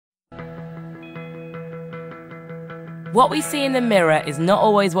What we see in the mirror is not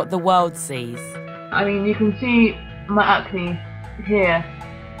always what the world sees. I mean, you can see my acne here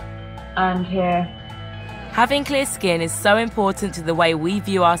and here. Having clear skin is so important to the way we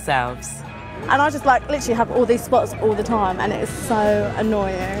view ourselves. And I just literally have all these spots all the time, and it is so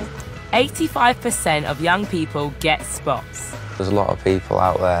annoying. 85% of young people get spots. There's a lot of people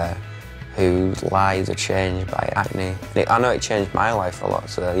out there whose lives are changed by acne. I know it changed my life a lot,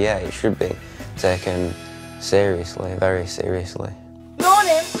 so yeah, it should be taken seriously, very seriously.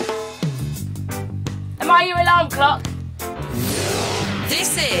 Morning! Am I your alarm clock?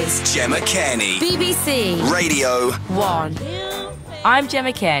 This is Gemma Kearney, BBC Radio 1. I'm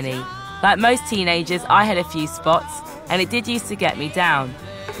Gemma Kearney. Like most teenagers, I had a few spots, and it did used to get me down.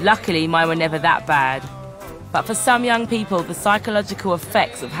 Luckily, mine were never that bad. But for some young people, the psychological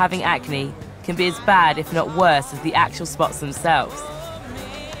effects of having acne can be as bad, if not worse, as the actual spots themselves.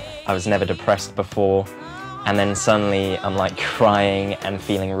 I was never depressed before, and then suddenly I'm like crying and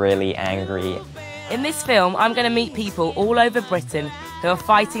feeling really angry. In this film, I'm going to meet people all over Britain who are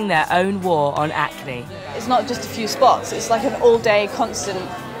fighting their own war on acne. It's not just a few spots, it's like an all-day constant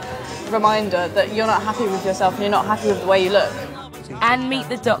reminder that you're not happy with yourself and you're not happy with the way you look. And meet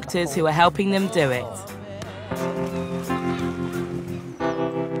the doctors who are helping them do it.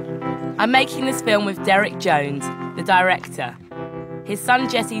 I'm making this film with Derek Jones, the director. His son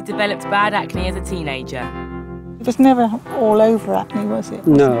Jesse developed bad acne as a teenager. It was never all over acne, was it?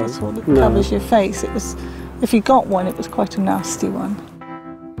 No. It sort of covers your face. It was, if you got one, it was quite a nasty one.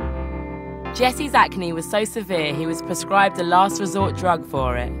 Jesse's acne was so severe he was prescribed a last resort drug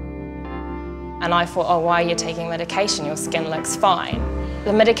for it. And I thought, oh, why are you taking medication? Your skin looks fine.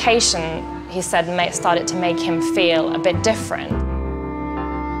 The medication, he said, started to make him feel a bit different.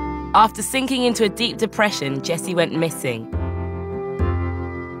 After sinking into a deep depression, Jesse went missing.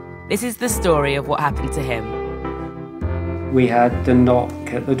 This is the story of what happened to him. We had the knock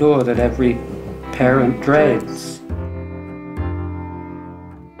at the door that every parent dreads.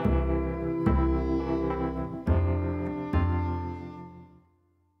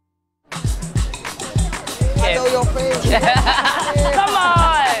 Come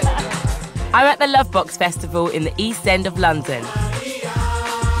on! I'm at the Lovebox Festival in the East End of London.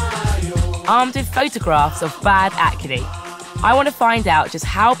 Armed with photographs of bad acne, I want to find out just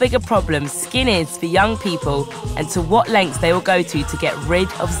how big a problem skin is for young people and to what lengths they will go to get rid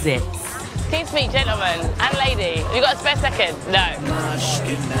of zits. Keen to meet gentlemen and lady. Have you got a spare second? No.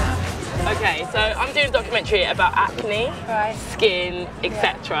 Okay, so I'm doing a documentary about acne, right, skin,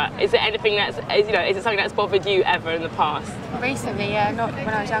 etc. Is there anything is it something that's bothered you ever in the past? Recently, yeah, not when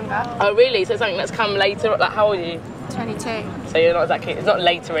I was younger. Oh, really? So it's something that's come later? Like, how old are you? 22. So you're not exactly, it's not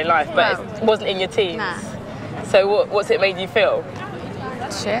later in life, but it wasn't in your teens? Nah. So what's it made you feel?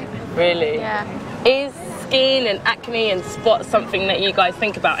 Shit. Really? Yeah. Is skin and acne and spots something that you guys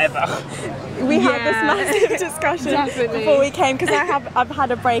think about ever? We had this massive discussion before we came, because I've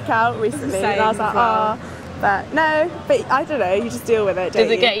had a breakout recently. Same, and I was like, but no, but I don't know, you just deal with it, don't you?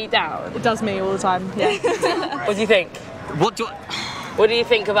 Does it get you down? It does me all the time, yeah. What do you think? What do you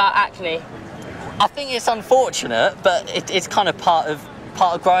think about acne? I think it's unfortunate, but it's kind of part of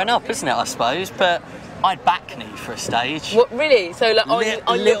growing up, isn't it, I suppose? But I had back knee for a stage. What, really? So like on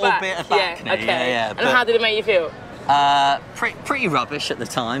your back? Bit of back knee, okay. yeah. And how did it make you feel? Pretty rubbish at the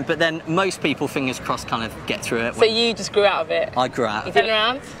time, but then most people, fingers crossed, kind of get through it. So you just grew out of it? I grew out of it. You turn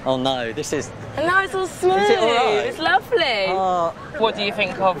around? Oh no, this is... And now it's all smooth. Is it all right? It's lovely. What do you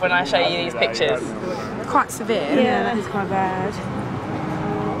think of when I show you these pictures? Quite severe. Yeah, that is quite bad.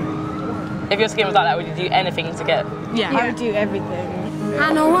 If your skin was like that, would you do anything to get... Yeah, I would do everything.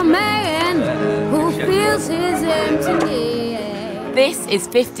 I know a man who feels his empty. This is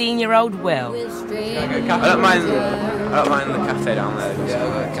 15-year-old Will. I don't mind the cafe down there. Yeah,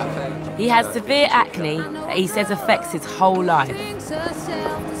 I've got a cafe. He has severe acne that he says affects his whole life.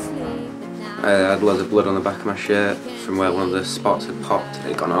 I had loads of blood on the back of my shirt from where one of the spots had popped. It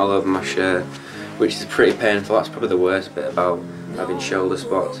had gone all over my shirt, which is pretty painful. That's probably the worst bit about having shoulder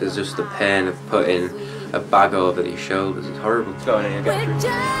spots, is just the pain of putting a bag over your shoulders. It's horrible. Go in here and get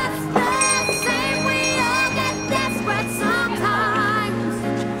through.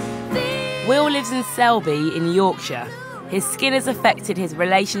 Will lives in Selby in Yorkshire. His skin has affected his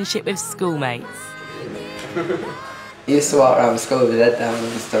relationship with schoolmates. He used to walk around school with his head down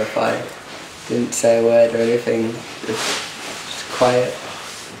and stuff, like, didn't say a word or anything, just quiet.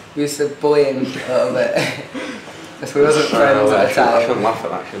 We used to bully him a little bit, because we wasn't friends at the time. I shouldn't laugh at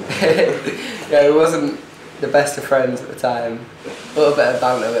that, shouldn't I? Yeah, we wasn't the best of friends at the time. A little bit of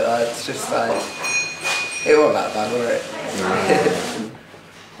banter with lads, just like, it wasn't that bad, was it?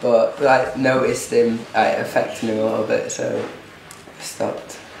 but like noticed him like, affecting him a little bit, so I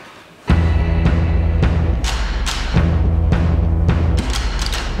stopped.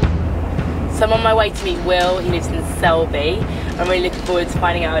 So I'm on my way to meet Will. He lives in Selby. I'm really looking forward to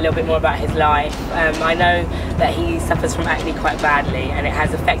finding out a little bit more about his life. I know that he suffers from acne quite badly and it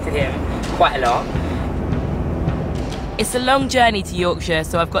has affected him quite a lot. It's a long journey to Yorkshire,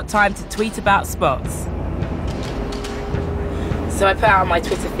 so I've got time to tweet about spots. So I put out on my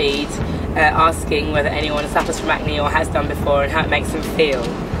Twitter feed asking whether anyone suffers from acne or has done before and how it makes them feel.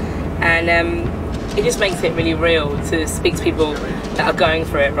 And it just makes it really real to speak to people that are going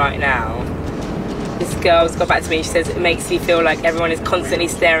through it right now. This girl's got back to me and she says it makes you feel like everyone is constantly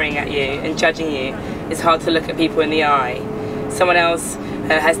staring at you and judging you. It's hard to look at people in the eye. Someone else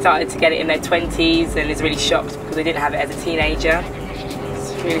has started to get it in their 20s and is really shocked because they didn't have it as a teenager.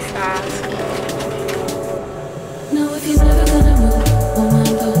 It's really sad. No, if you're never gonna move, oh my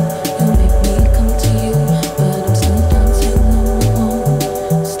God, you'll make me come to you, but I'm still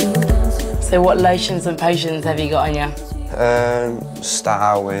dancing, still dancing. So what lotions and potions have you got on you? Start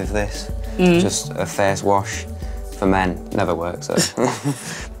out with this, just a face wash for men, never works though.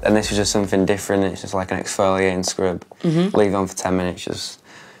 And this was just something different, it's just like an exfoliating scrub. Leave it on for 10 minutes,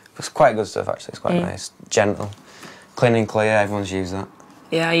 it's quite good stuff actually, it's quite nice. Gentle, clean and clear, everyone's used that.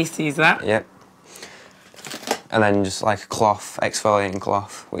 Yeah, I used to use that. Yep. And then just like a cloth, exfoliating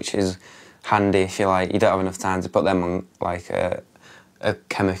cloth, which is handy if you like, you don't have enough time to put them on like a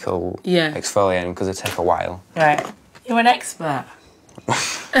chemical exfoliating because they take a while. Right. You're an expert.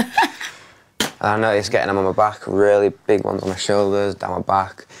 And I noticed getting them on my back, really big ones on my shoulders, down my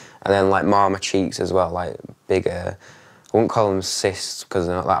back, and then like more on my cheeks as well, like bigger. I wouldn't call them cysts because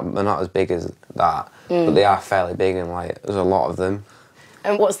they're not as big as that, but they are fairly big and like there's a lot of them.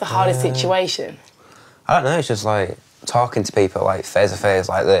 And what's the hardest situation? I don't know, it's just like talking to people like face to face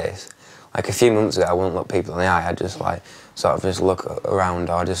like this. Like a few months ago I wouldn't look people in the eye, I'd just like sort of just look around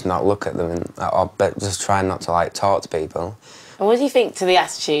or just not look at them or just try not to like talk to people. And what do you think to the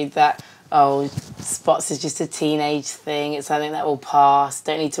attitude that, oh, spots is just a teenage thing, it's something that will pass,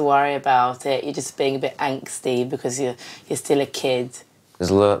 don't need to worry about it, you're just being a bit angsty because you're still a kid? There's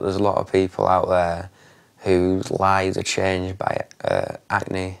a lot of people out there whose lives are changed by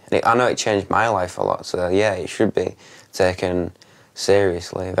acne. I know it changed my life a lot, so yeah, it should be taken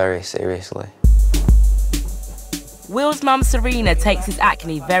seriously, very seriously. Will's mum Serena takes his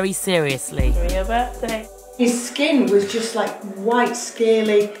acne very seriously. For your birthday. His skin was just like white,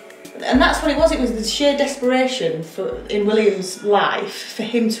 scaly, and that's what it was the sheer desperation in William's life for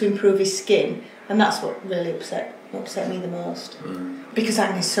him to improve his skin, and that's what really upset me the most. Because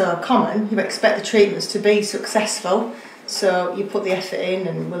acne is so common, you expect the treatments to be successful, so you put the effort in,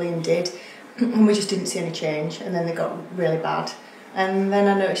 and William did, and we just didn't see any change, and then they got really bad. And then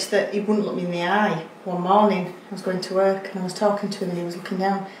I noticed that he wouldn't look me in the eye. One morning I was going to work and I was talking to him and he was looking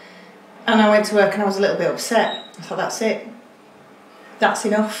down, and I went to work and I was a little bit upset. I thought, that's it, that's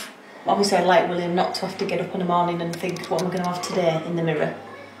enough. Obviously I'd like William not to have to get up in the morning and think, what am I going to have today in the mirror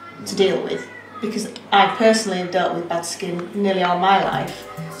to deal with? Because I personally have dealt with bad skin nearly all my life.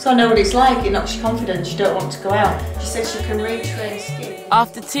 So I know what it's like, it knocks your confidence, you don't want to go out. She said she can retrain skin.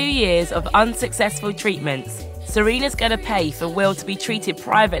 After 2 years of unsuccessful treatments, Serena's going to pay for Will to be treated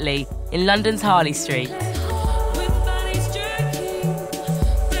privately in London's Harley Street.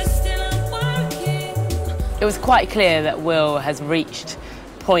 It was quite clear that Will has reached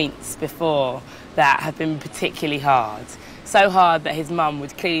points before that have been particularly hard. So hard that his mum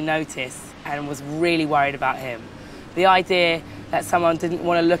would clearly notice and was really worried about him. The idea that someone didn't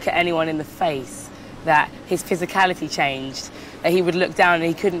want to look at anyone in the face, that his physicality changed, that he would look down and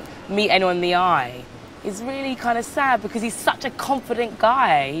he couldn't meet anyone in the eye, is really kind of sad because he's such a confident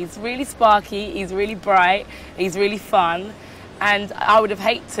guy. He's really sparky, he's really bright, he's really fun, and I would have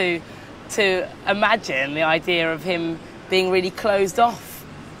hated to imagine the idea of him being really closed off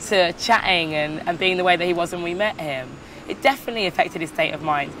to chatting and being the way that he was when we met him. It definitely affected his state of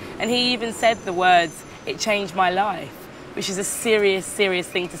mind, and he even said the words, "It changed my life," which is a serious, serious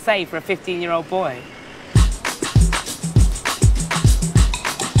thing to say for a 15-year-old boy.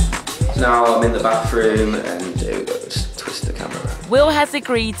 Now I'm in the bathroom and just twist the camera around. Will has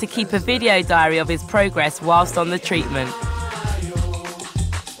agreed to keep a video diary of his progress whilst on the treatment.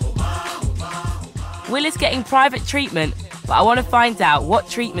 Will is getting private treatment, but I want to find out what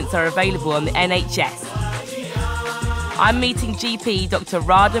treatments are available on the NHS. I'm meeting GP Dr.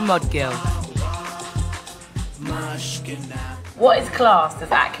 Radha Modgill. What is classed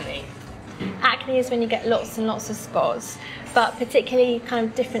as acne? Acne is when you get lots and lots of spots, but particularly kind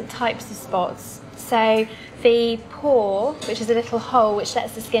of different types of spots. So The pore, which is a little hole which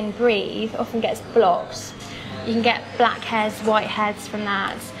lets the skin breathe, often gets blocked. You can get black heads, white heads from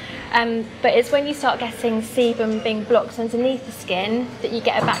that. But it's when you start getting sebum being blocked underneath the skin that you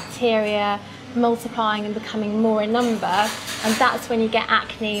get a bacteria multiplying and becoming more in number, and that's when you get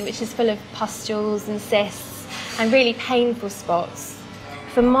acne, which is full of pustules and cysts and really painful spots.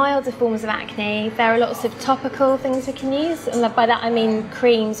 For milder forms of acne, there are lots of topical things we can use, and by that I mean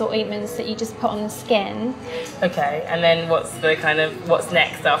creams or ointments that you just put on the skin. Okay, and then what's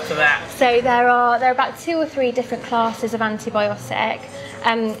next after that? So there are about 2 or 3 different classes of antibiotic.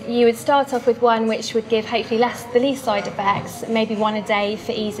 You would start off with one which would give hopefully the least side effects, maybe 1 a day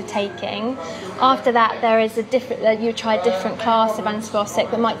for ease of taking. After that, there is you try a different class of antibiotic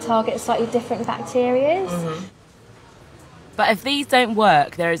that might target slightly different bacteria. Mm-hmm. But if these don't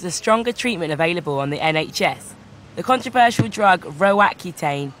work, there is a stronger treatment available on the NHS. The controversial drug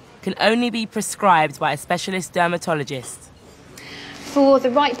ROACCUTANE can only be prescribed by a specialist dermatologist. For the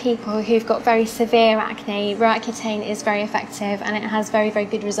right people who've got very severe acne, ROACCUTANE is very effective and it has very, very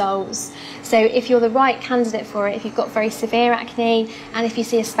good results. So if you're the right candidate for it, if you've got very severe acne, and if you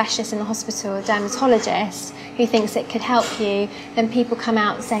see a specialist in the hospital, a dermatologist, who thinks it could help you, then people come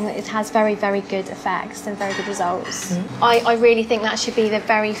out saying that it has very, very good effects and very good results. Mm-hmm. I really think that should be the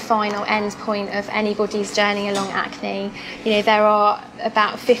very final end point of anybody's journey along acne. You know, there are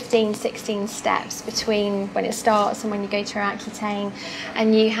about 15, 16 steps between when it starts and when you go to ROACCUTANE,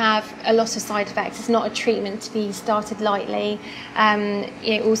 and you have a lot of side effects. It's not a treatment to be started lightly.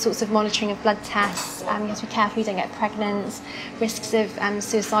 You know, all sorts of monitoring of blood tests. You have to be careful you don't get pregnant, risks of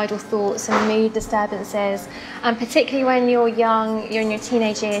suicidal thoughts and mood disturbances. And particularly when you're young, you're in your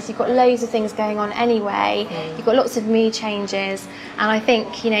teenage years, you've got loads of things going on anyway. You've got lots of mood changes. And I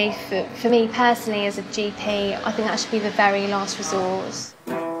think, you know, for me personally as a GP, I think that should be the very last resort.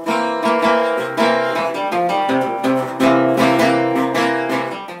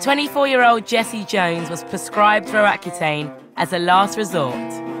 24-year-old Jessie Jones was prescribed ROACCUTANE as a last resort.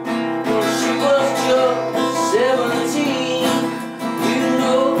 She was just 17, you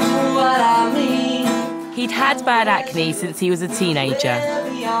know what I mean. He'd had bad acne since he was a teenager.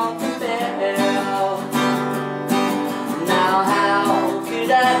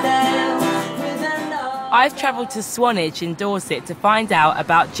 I've travelled to Swanage in Dorset to find out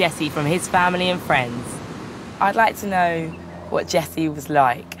about Jessie from his family and friends. I'd like to know what Jessie was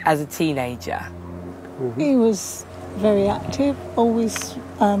like as a teenager. He was very active, always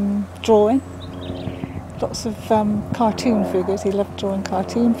drawing. Lots of cartoon figures. He loved drawing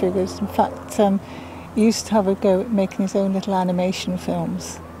cartoon figures. In fact, he used to have a go at making his own little animation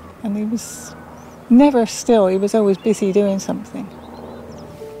films. And he was never still, he was always busy doing something.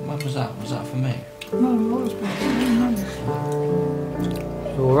 When was that? Was that for me? No, it was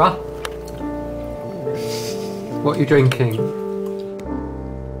Laura? What are you drinking?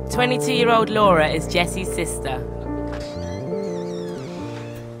 22-year-old Laura is Jessie's sister.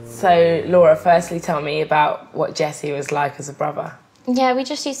 So, Laura, firstly tell me about what Jessie was like as a brother. Yeah, we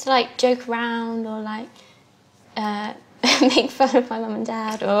just used to like joke around or like make fun of my mum and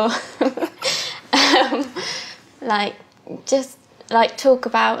dad, or like just like talk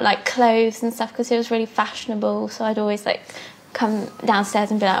about like clothes and stuff, because he was really fashionable. So I'd always like come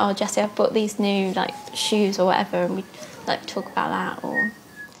downstairs and be like, "Oh, Jessie, I've bought these new like shoes or whatever," and we'd like talk about that. Or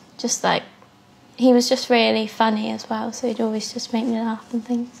just like, he was just really funny as well, so he'd always just make me laugh and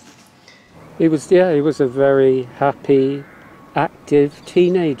things. He was a very happy, active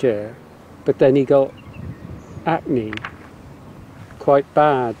teenager, but then he got acne, quite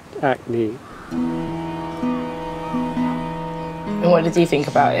bad acne. And what did you think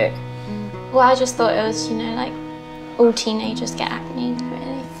about it? Well, I just thought it was, you know, like all teenagers get acne,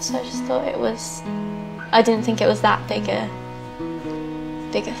 really. So I just thought it was, I didn't think it was that big a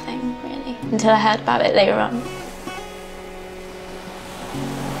thing, really, until I heard about it later on.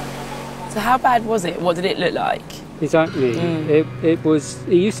 So how bad was it? What did it look like? His acne, it was,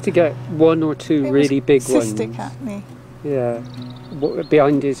 he used to get 1 or 2 really big ones. Cystic acne. Yeah,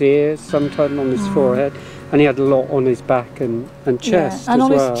 behind his ears, sometimes on his forehead, and he had a lot on his back and chest and as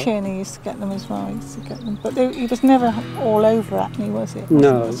on well. his chin he used to get them as well. He used to get them, but he was never all over acne, was it?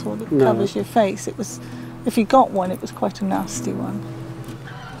 No, It sort of covers your face. It was, if you got one, it was quite a nasty one.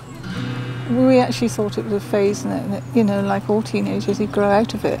 We actually thought it was a phase, and that, you know, like all teenagers, he'd grow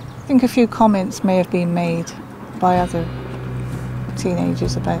out of it. I think a few comments may have been made by other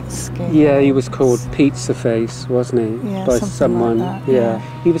teenagers about skin. Yeah, he was called Pizza Face, wasn't he? Yeah, by something someone. like that,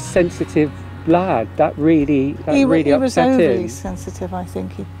 yeah, he was sensitive lad. That really He upset was overly him. sensitive, I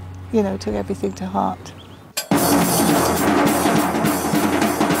think. He, you know, took everything to heart.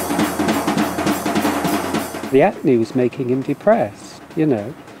 the acne was making him depressed, you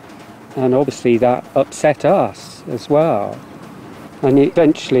know. And obviously that upset us as well. And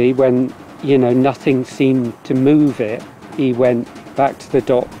eventually, when, you know, nothing seemed to move it, he went back to the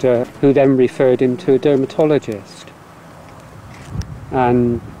doctor, who then referred him to a dermatologist.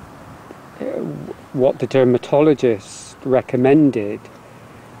 And what the dermatologist recommended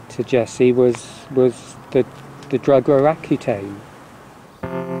to Jesse was the drug ROACCUTANE.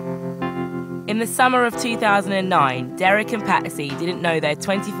 In the summer of 2009, Derek and Patsy didn't know their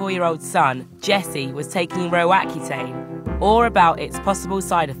 24-year-old son, Jesse, was taking ROACCUTANE, or about its possible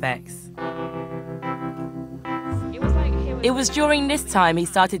side effects. It was during this time he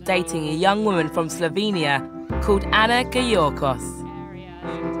started dating a young woman from Slovenia called Anna Gayorkos.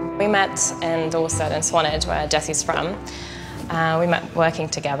 We met in Dorset in Swanage, where Jesse's from. We met working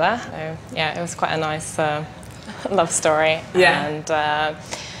together. So, yeah, it was quite a nice love story. Yeah. And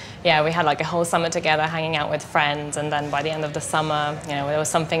yeah, we had like a whole summer together, hanging out with friends. And then by the end of the summer, you know, there was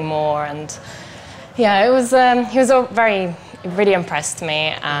something more. And yeah, it was. He was really impressed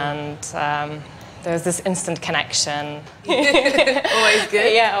me, and there was this instant connection. Always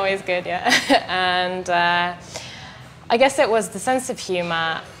good. Yeah, always good. Yeah. And I guess it was the sense of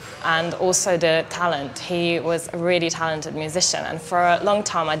humour and also the talent. He was a really talented musician, and for a long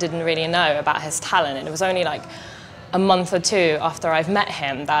time I didn't really know about his talent. And it was only like a month or two after I've met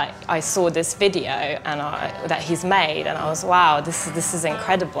him that I saw this video and that he's made, and I was, wow, this is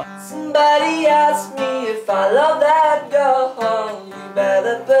incredible. Somebody asked me if I love that girl. You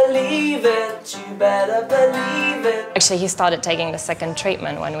better believe it, you better believe it. Actually, he started taking the second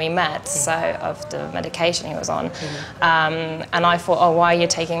treatment when we met, so of the medication he was on. And I thought, oh, why are you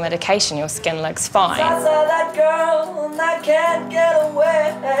taking medication? Your skin looks fine. I saw that girl and I can't get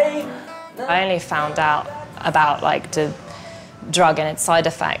away. I only found out about like the drug and its side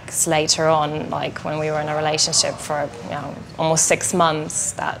effects later on, like when we were in a relationship for, you know, almost 6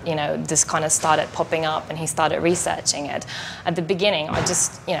 months, that, you know, this kind of started popping up and he started researching it. At the beginning, I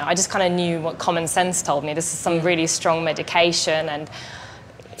just kind of knew what common sense told me. This is some really strong medication, and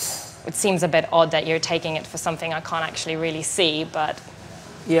it seems a bit odd that you're taking it for something I can't actually really see, but...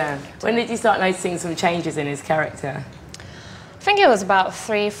 Yeah. When did you start noticing some changes in his character? I think it was about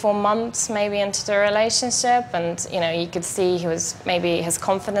 3-4 months maybe into the relationship, and you know, you could see maybe his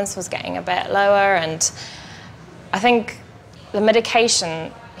confidence was getting a bit lower, and I think the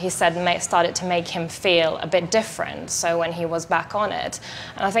medication, he said, started to make him feel a bit different, so when he was back on it.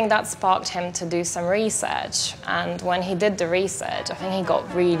 And I think that sparked him to do some research, and when he did the research, I think he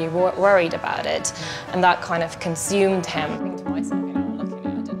got really worried about it, and that kind of consumed him.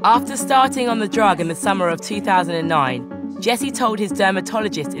 After starting on the drug in the summer of 2009, Jesse told his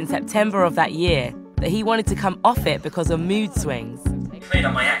dermatologist in September of that year that he wanted to come off it because of mood swings. It cleared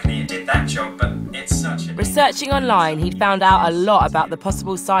up my acne, it did that job, but it's such a... Researching online, he'd found out a lot about the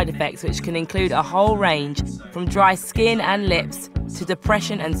possible side effects, which can include a whole range from dry skin and lips to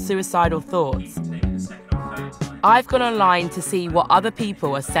depression and suicidal thoughts. I've gone online to see what other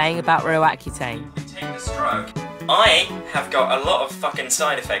people are saying about ROACCUTANE. Take this drug. I have got a lot of fucking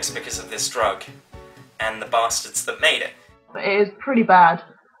side effects because of this drug and the bastards that made it. But it is pretty bad.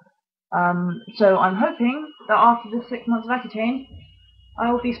 So I'm hoping that after the 6 months of Accutane, I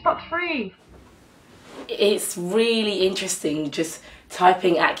will be spot-free. It's really interesting just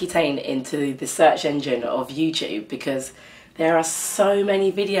typing Accutane into the search engine of YouTube, because there are so many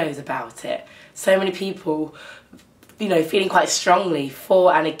videos about it. So many people, you know, feeling quite strongly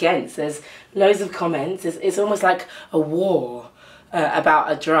for and against. There's loads of comments. It's almost like a war about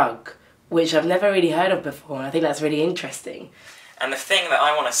a drug, which I've never really heard of before, and I think that's really interesting. And the thing that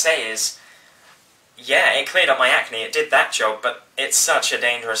I want to say is, yeah, it cleared up my acne, it did that job, but it's such a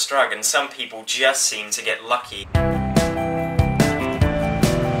dangerous drug, and some people just seem to get lucky.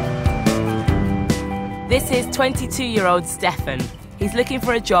 This is 22-year-old Stefan. He's looking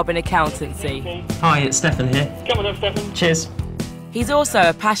for a job in accountancy. Hi, it's Stefan here. Come on up, Stefan. Cheers. He's also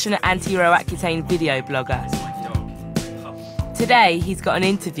a passionate anti-ROACCUTANE video blogger. Today, he's got an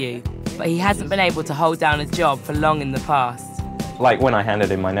interview, but he hasn't been able to hold down a job for long in the past. Like when I handed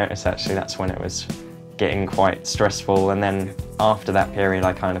in my notice, actually, that's when it was getting quite stressful, and then after that period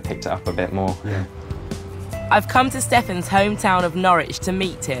I kind of picked it up a bit more. Yeah. I've come to Stefan's hometown of Norwich to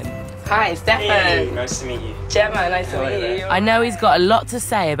meet him. Hi, Stefan. Hey, nice to meet you. Gemma, nice to meet you. I know he's got a lot to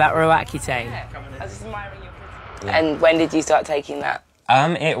say about ROACCUTANE. And when did you start taking that?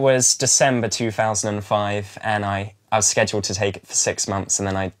 It was December 2005, and I was scheduled to take it for 6 months, and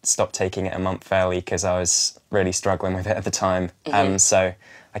then I stopped taking it a month early because I was really struggling with it at the time. So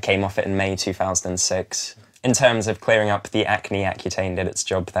I came off it in May 2006. In terms of clearing up the acne, Accutane did its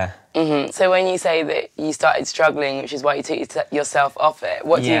job there. So when you say that you started struggling, which is why you took yourself off it,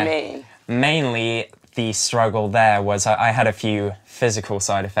 what do you mean? Mainly the struggle there was I had a few physical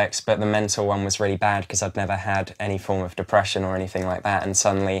side effects, but the mental one was really bad because I'd never had any form of depression or anything like that, and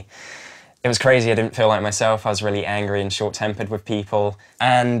suddenly it was crazy. I didn't feel like myself. I was really angry and short-tempered with people,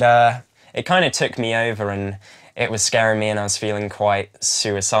 and it kind of took me over, and it was scaring me, and I was feeling quite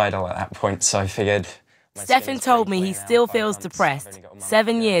suicidal at that point, so I figured... Stefan told me he still feels depressed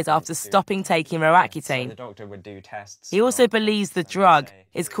 7 years after stopping taking ROACCUTANE. He also believes the drug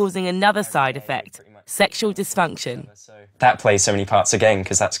is causing another side effect, sexual dysfunction. That plays so many parts again,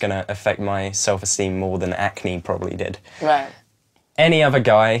 because that's going to affect my self-esteem more than acne probably did. Right. Any other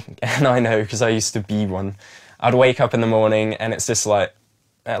guy, and I know because I used to be one, I'd wake up in the morning and it's just like,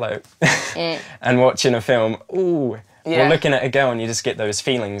 hello, and watching a film, ooh. Yeah. Or looking at a girl and you just get those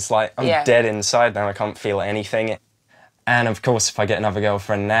feelings like, I'm dead inside now, I can't feel anything. And of course, if I get another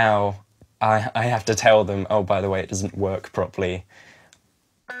girlfriend now, I have to tell them, oh, by the way, it doesn't work properly.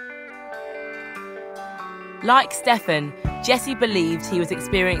 Like Stefan, Jesse believed he was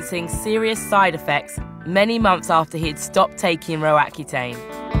experiencing serious side effects many months after he had stopped taking ROACCUTANE.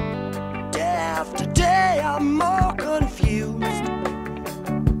 Day after day, I'm more confused.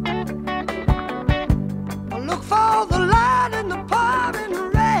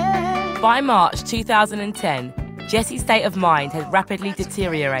 By March 2010, Jesse's state of mind had rapidly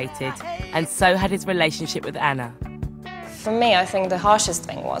deteriorated, and so had his relationship with Anna. For me, I think the harshest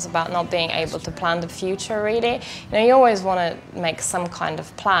thing was about not being able to plan the future, really. You know, you always want to make some kind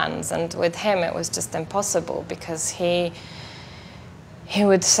of plans, and with him it was just impossible because he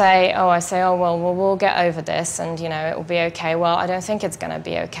would say, well, we'll get over this and, you know, it will be okay. Well, I don't think it's going to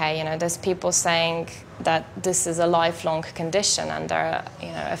be okay. You know, there's people saying that this is a lifelong condition and they're, you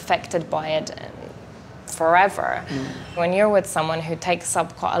know, affected by it forever. When you're with someone who takes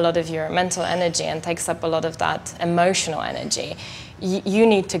up quite a lot of your mental energy and takes up a lot of that emotional energy, you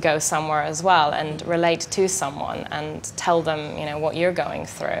need to go somewhere as well and relate to someone and tell them, you know, what you're going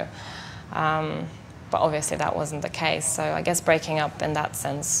through. But obviously that wasn't the case, so I guess breaking up in that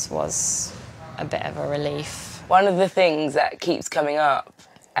sense was a bit of a relief. One of the things that keeps coming up,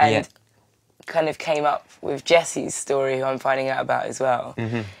 and kind of came up with Jesse's story, who I'm finding out about as well,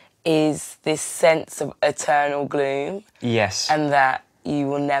 is this sense of eternal gloom. Yes. And that you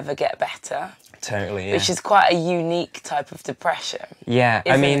will never get better. Totally, yeah. Which is quite a unique type of depression. Yeah,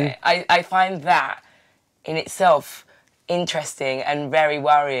 I mean... I find that in itself interesting and very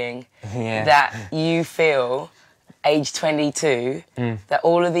worrying that you feel, age 22, that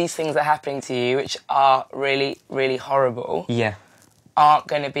all of these things are happening to you, which are really, really horrible, aren't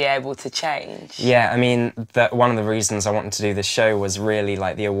going to be able to change. Yeah, I mean, one of the reasons I wanted to do this show was really,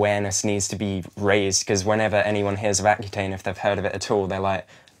 like, the awareness needs to be raised, because whenever anyone hears of Accutane, if they've heard of it at all, they're like,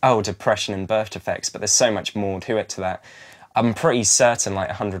 oh, depression and birth defects, but there's so much more to it to that. I'm pretty certain, like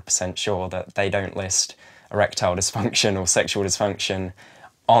 100% sure, that they don't list erectile dysfunction or sexual dysfunction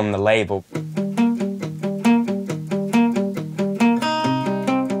on the label.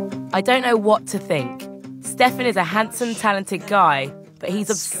 I don't know what to think. Stefan is a handsome, talented guy, but he's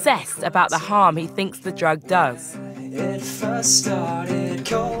obsessed about the harm he thinks the drug does.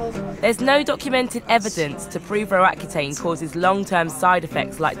 There's no documented evidence to prove ROACCUTANE causes long-term side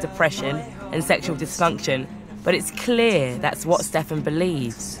effects like depression and sexual dysfunction, but it's clear that's what Stefan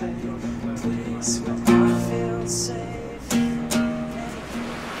believes.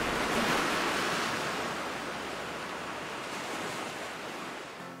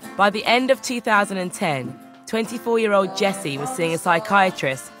 By the end of 2010, 24-year-old Jesse was seeing a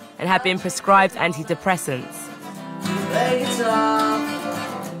psychiatrist and had been prescribed antidepressants.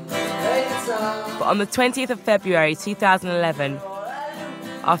 But on the 20th of February 2011,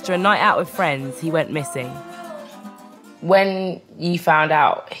 after a night out with friends, he went missing. When you found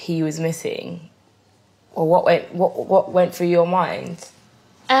out he was missing, or what went through your mind?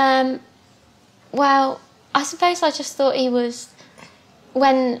 Well, I suppose I just thought he was...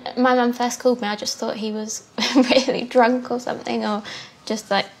 When my mum first called me, I just thought he was really drunk or something, or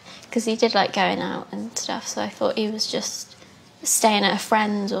just like... Because he did like going out and stuff, so I thought he was just staying at a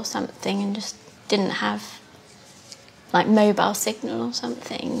friend's or something and just didn't have like mobile signal or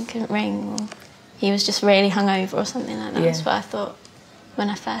something, couldn't ring, or he was just really hungover or something like that. That's what I thought when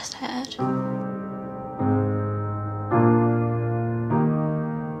I first heard.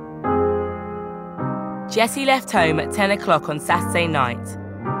 Jesse left home at 10 o'clock on Saturday night.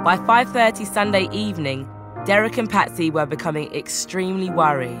 By 5:30 Sunday evening, Derek and Patsy were becoming extremely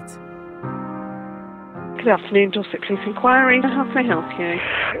worried. Good afternoon, Dorset Police Inquiry. How can I help you?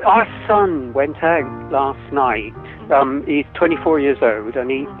 Our son went out last night He's 24 years old, and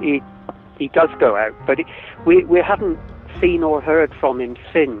he does go out, but we haven't seen or heard from him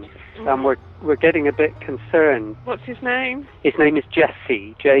since, and we're getting a bit concerned. What's his name? His name is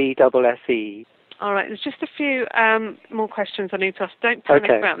Jesse, Jesse. All right, there's just a few more questions I need to ask. Don't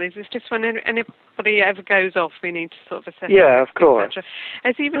panic about these. It's just when anybody ever goes off, we need to sort of assess. Yeah, of course.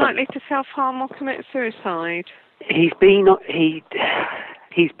 Is he likely to self-harm or commit suicide? He's been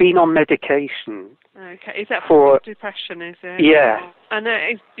on medication. Okay, is that for depression, is it? Yeah. And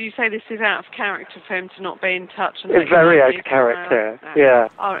you say this is out of character for him to not be in touch? And It's very out of character, yeah.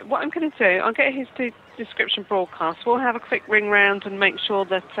 All right, what I'm going to do, I'll get his description broadcast. We'll have a quick ring round and make sure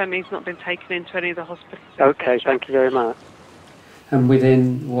that he's not been taken into any of the hospitals. Okay, thank you very much. And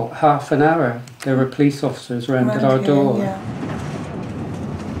within, half an hour, there were police officers round at our door.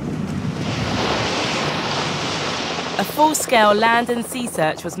 A full-scale land and sea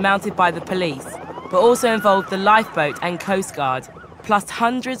search was mounted by the police, but also involved the lifeboat and Coast Guard, plus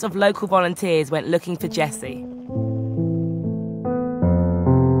hundreds of local volunteers went looking for Jesse.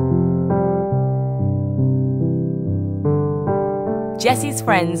 Jesse's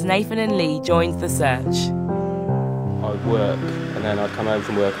friends Nathan and Lee joined the search. I'd work, and then I'd come home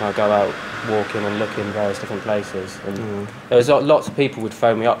from work and I'd go out walking and looking in various different places. And there was lots of people would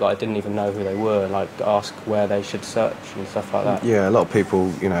phone me up that I didn't even know who they were, and like ask where they should search and stuff like that. Yeah, a lot of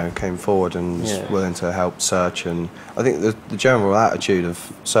people, came forward and was willing to help search, and I think the general attitude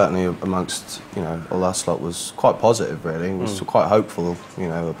of certainly amongst all us lot was quite positive. Really, it was quite hopeful,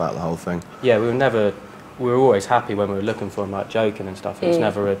 about the whole thing. Yeah, we were always happy when we were looking for him, like joking and stuff. It was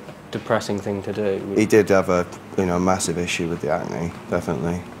never a depressing thing to do. He did have a massive issue with the acne,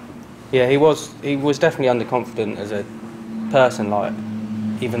 definitely. Yeah, he was definitely underconfident as a person, like,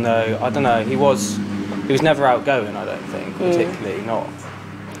 even though, I don't know, he was never outgoing, I don't think, particularly, not,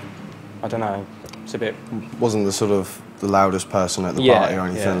 I don't know, it's a bit... Wasn't the sort of the loudest person at the party or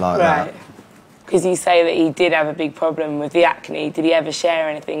anything like that. Because you say that he did have a big problem with the acne. Did he ever share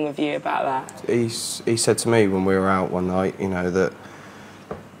anything with you about that? He said to me when we were out one night, that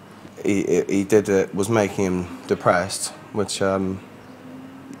he did it, was making him depressed, which, for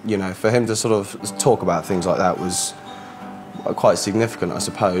him to sort of talk about things like that was quite significant, I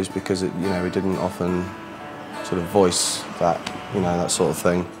suppose, because he didn't often sort of voice that, that sort of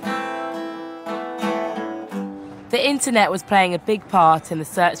thing. The internet was playing a big part in the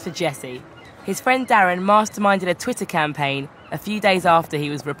search for Jesse. His friend Darren masterminded a Twitter campaign a few days after he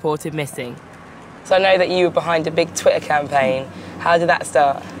was reported missing. So I know that you were behind a big Twitter campaign. How did that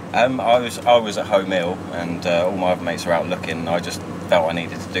start? I was at home ill, and all my other mates were out looking, and I just felt I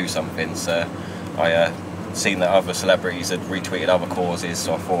needed to do something, so I seen that other celebrities had retweeted other causes,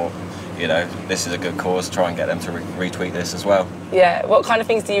 so I thought, this is a good cause, try and get them to retweet this as well. Yeah, what kind of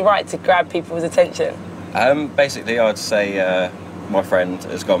things do you write to grab people's attention? Basically, I'd say, my friend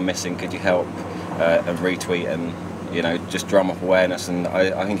has gone missing, could you help? And retweet and, just drum up awareness, and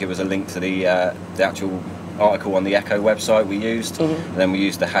I think it was a link to the actual article on the Echo website we used, and then we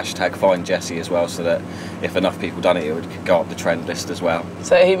used the hashtag #FindJesse as well, so that if enough people done it, it would go up the trend list as well.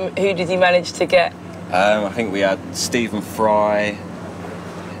 So who did you manage to get? I think we had Stephen Fry,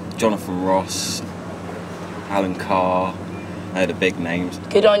 Jonathan Ross, Alan Carr, they're the big names.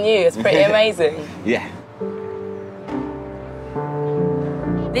 Good on you, it's pretty amazing. Yeah.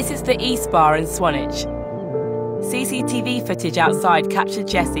 This is the East Bar in Swanage. CCTV footage outside captured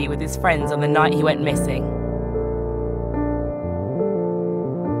Jesse with his friends on the night he went missing.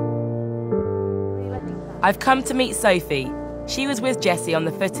 I've come to meet Sophie. She was with Jesse on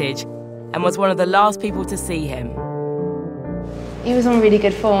the footage and was one of the last people to see him. He was on really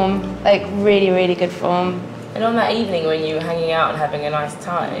good form, like really, really good form. And on that evening when you were hanging out and having a nice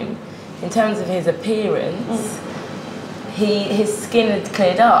time, in terms of his appearance, his skin had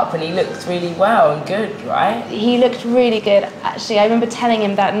cleared up and he looked really well and good, right? He looked really good. Actually, I remember telling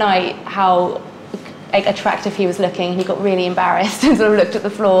him that night how attractive he was looking. He got really embarrassed and sort of looked at the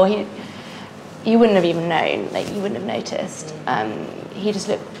floor. You wouldn't have even known, you wouldn't have noticed. He just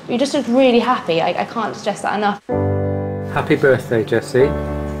looked really happy. I can't stress that enough. Happy birthday, Jesse.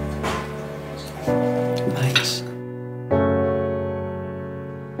 Thanks.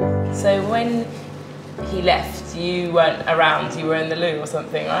 So when he left, you weren't around, you were in the loo or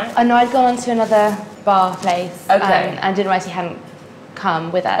something, right? Oh no, I'd gone on to another bar place and didn't realise he hadn't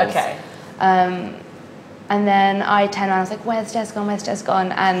come with us. Okay. And then I turned around and was like, where's Jess gone, where's Jess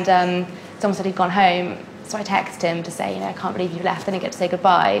gone? And someone said he'd gone home, so I texted him to say, I can't believe you left, I didn't get to say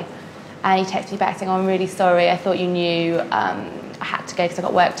goodbye. And he texted me back saying, I'm really sorry, I thought you knew, I had to go because I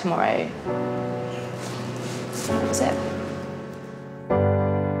got work tomorrow. That was it.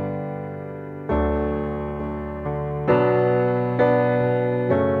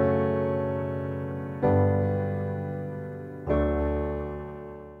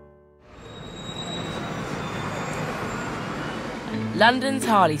 London's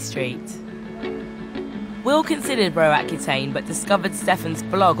Harley Street. Will considered ROACCUTANE but discovered Stefan's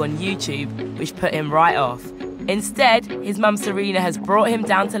blog on YouTube, which put him right off. Instead, his mum Serena has brought him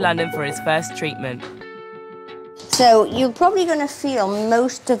down to London for his first treatment. So you're probably going to feel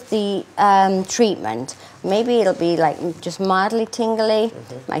most of the treatment. Maybe it'll be like just mildly tingly,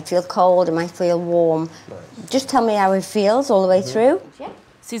 might feel cold, it might feel warm. Just tell me how it feels all the way through.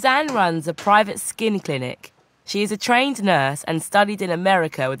 Suzanne runs a private skin clinic. She is a trained nurse and studied in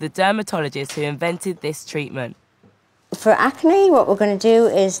America with the dermatologist who invented this treatment. For acne, what we're going to do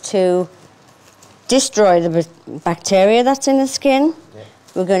is to destroy the bacteria that's in the skin.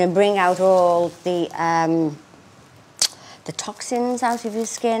 We're going to bring out all the toxins out of your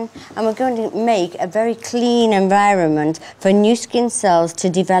skin, and we're going to make a very clean environment for new skin cells to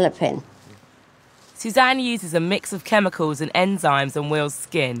develop in. Suzanne uses a mix of chemicals and enzymes on Will's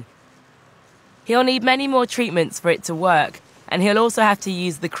skin. He'll need many more treatments for it to work, and he'll also have to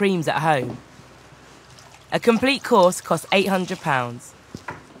use the creams at home. A complete course costs £800.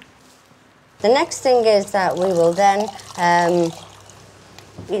 The next thing is that we will then,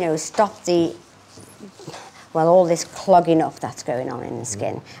 stop all this clogging up that's going on in the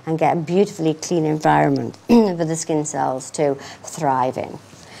skin and get a beautifully clean environment for the skin cells to thrive in.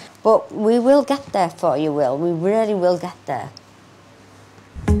 But we will get there for you, Will. We really will get there.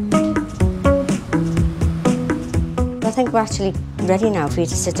 I think we're actually ready now for you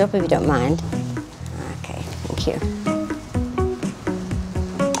to sit up, if you don't mind. Okay, thank you.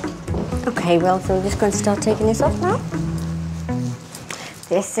 Okay, well, so we're just going to start taking this off now.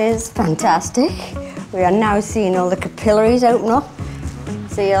 This is fantastic. We are now seeing all the capillaries open up.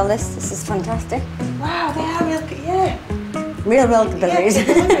 See all this? This is fantastic. Wow, they are real, yeah. Real capillaries. Yeah,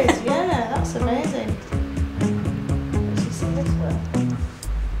 capillaries, yeah, that's amazing. Let's see this way.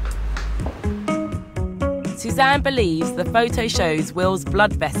 Suzanne believes the photo shows Will's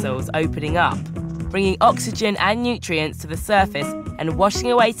blood vessels opening up, bringing oxygen and nutrients to the surface and washing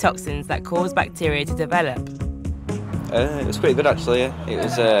away toxins that cause bacteria to develop. It was pretty good actually.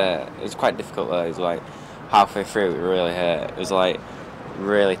 Yeah. It was quite difficult though. It was like halfway through it really hurt. It was like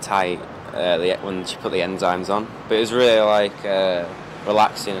really tight when she put the enzymes on. But it was really like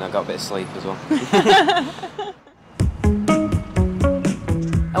relaxing, and I got a bit of sleep as well.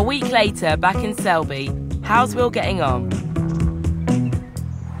 A week later, back in Selby, how's Will getting on?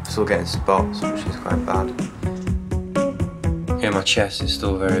 Still getting spots, which is quite bad. Yeah, my chest is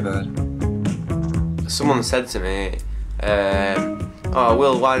still very bad. Someone said to me, oh,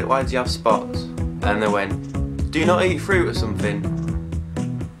 Will, why do you have spots? And they went, do you not eat fruit or something?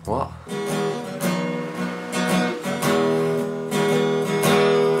 What?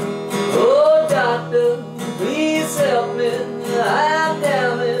 Oh, doctor, please help me, I'm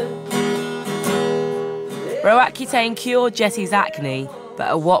down. ROACCUTANE cured Jesse's acne, but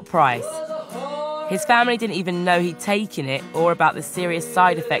at what price? His family didn't even know he'd taken it or about the serious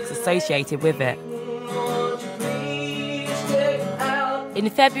side effects associated with it. In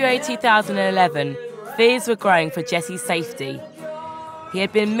February 2011, fears were growing for Jesse's safety. He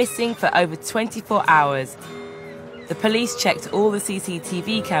had been missing for over 24 hours. The police checked all the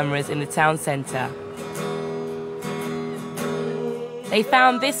CCTV cameras in the town centre. They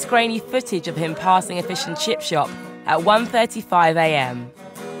found this grainy footage of him passing a fish and chip shop at 1:35 a.m.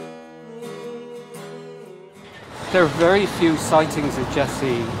 There are very few sightings of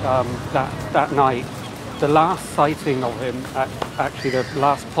Jesse that night. The last sighting of him, actually the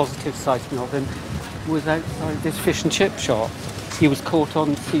last positive sighting of him, was outside this fish and chip shop. He was caught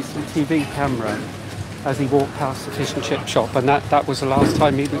on CCTV camera as he walked past the fish and chip shop, and that was the last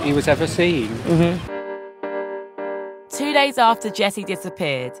time he was ever seen. Mm-hmm. 2 days after Jesse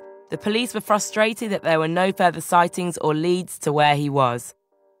disappeared, the police were frustrated that there were no further sightings or leads to where he was.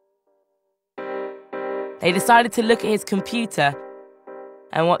 They decided to look at his computer,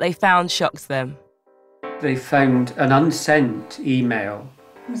 and what they found shocked them. They found an unsent email.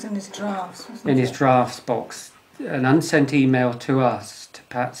 It was in his drafts, wasn't it? In his drafts box. An unsent email to us, to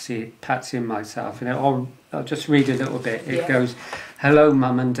Patsy and myself. And I'll just read a little bit. It goes, "Hello,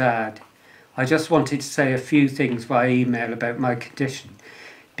 Mum and Dad. I just wanted to say a few things via email about my condition,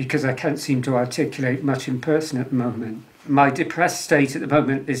 because I can't seem to articulate much in person at the moment. My depressed state at the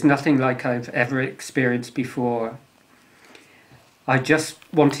moment is nothing like I've ever experienced before. I just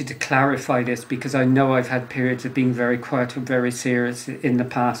wanted to clarify this because I know I've had periods of being very quiet and very serious in the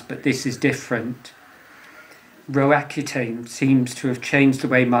past, but this is different. ROACCUTANE seems to have changed the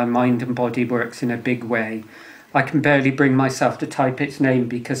way my mind and body works in a big way. I can barely bring myself to type its name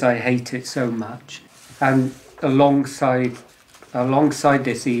because I hate it so much." And alongside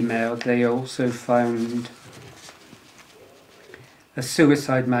this email, they also found a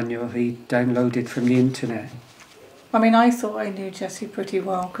suicide manual he downloaded from the internet. I mean, I thought I knew Jesse pretty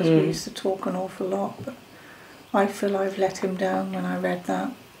well because we used to talk an awful lot, but I feel I've let him down when I read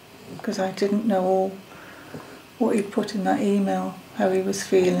that because I didn't know all what he put in that email, how he was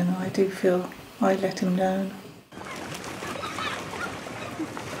feeling. I do feel I let him down.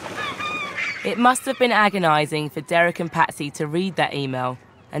 It must have been agonising for Derek and Patsy to read that email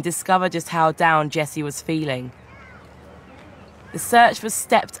and discover just how down Jesse was feeling. The search was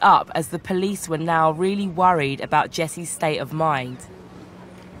stepped up as the police were now really worried about Jesse's state of mind.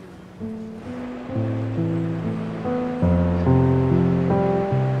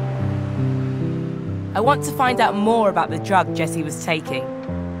 I want to find out more about the drug Jesse was taking.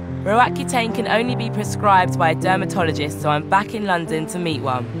 ROACCUTANE can only be prescribed by a dermatologist, so I'm back in London to meet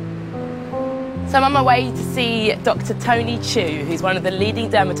one. So I'm on my way to see Dr. Tony Chu, who's one of the leading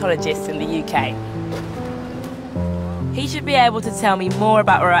dermatologists in the UK. He should be able to tell me more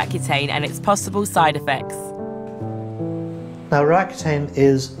about ROACCUTANE and its possible side effects. Now, ROACCUTANE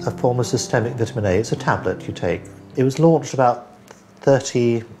is a form of systemic vitamin A. It's a tablet you take. It was launched about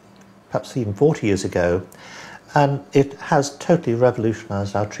 30, perhaps even 40 years ago, and it has totally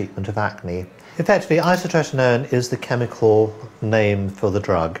revolutionised our treatment of acne. Effectively, isotretinoin is the chemical name for the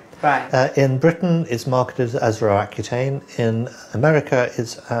drug. Right. In Britain, it's marketed as ROACCUTANE. In America,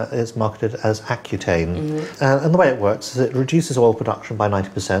 it's marketed as Accutane. And the way it works is it reduces oil production by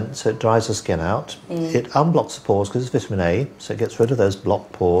 90%, so it dries the skin out. It unblocks the pores because it's vitamin A, so it gets rid of those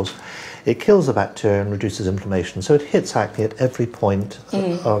blocked pores. It kills the bacteria and reduces inflammation, so it hits acne at every point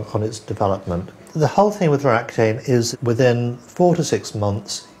on its development. The whole thing with ROACCUTANE is within 4 to 6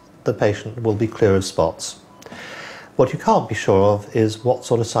 months, the patient will be clear of spots. What you can't be sure of is what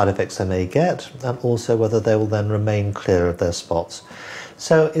sort of side effects they may get, and also whether they will then remain clear of their spots.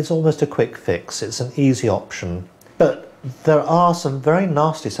 So it's almost a quick fix. It's an easy option. But there are some very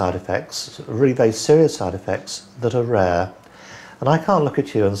nasty side effects, really very serious side effects, that are rare. And I can't look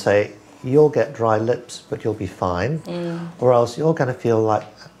at you and say, you'll get dry lips, but you'll be fine. Or else you're going to feel like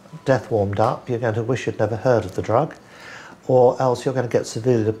death warmed up, you're going to wish you'd never heard of the drug. Or else you're going to get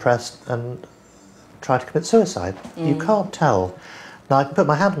severely depressed and try to commit suicide. You can't tell. Now, I can put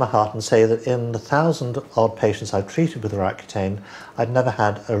my hand on my heart and say that in the 1,000-odd patients I've treated with ROACCUTANE, I'd never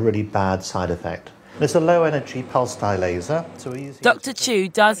had a really bad side effect. It's a low-energy pulse dye laser. So Dr. Chu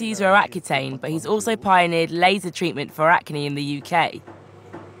does use ROACCUTANE, but he's also pioneered laser treatment for acne in the UK.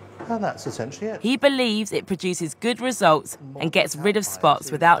 And that's essentially it. He believes it produces good results and gets rid of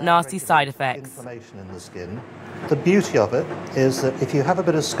spots without nasty side effects. Inflammation in the skin. The beauty of it is that if you have a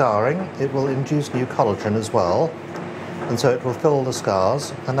bit of scarring, it will induce new collagen as well, and so it will fill the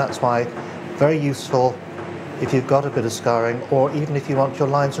scars, and that's why very useful if you've got a bit of scarring, or even if you want your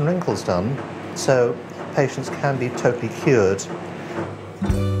lines and wrinkles done, so patients can be totally cured.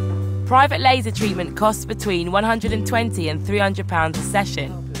 Private laser treatment costs between £120 and £300 a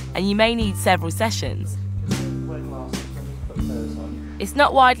session, and you may need several sessions. It's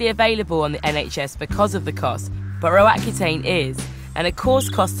not widely available on the NHS because of the cost, but ROACCUTANE is, and a course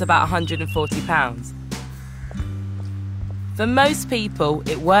costs about £140. For most people,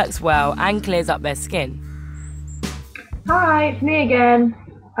 it works well and clears up their skin. Hi, it's me again.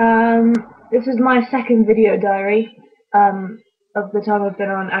 This is my second video diary of the time I've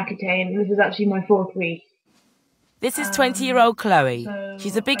been on Accutane. This is actually my 4th week. This is 20-year-old Chloe.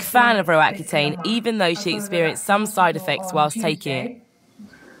 She's a big fan of ROACCUTANE, even though she experienced some side effects whilst taking it.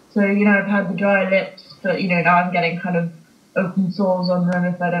 So, I've had the dry lips, but, now I'm getting kind of open sores on them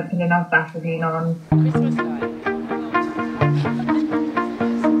if I don't put enough Vaseline on.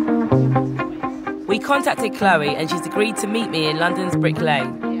 We contacted Chloe and she's agreed to meet me in London's Brick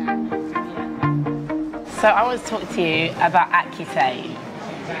Lane. So I want to talk to you about Accutane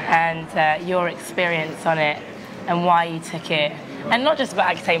and your experience on it and why you took it. And not just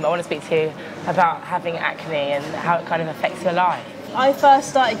about Accutane, but I want to speak to you about having acne and how it kind of affects your life. I first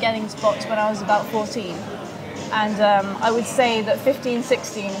started getting spots when I was about 14. And I would say that 15,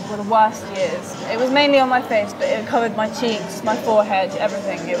 16 were the worst years. It was mainly on my face, but it covered my cheeks, my forehead,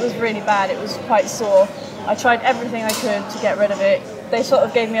 everything. It was really bad, it was quite sore. I tried everything I could to get rid of it. They sort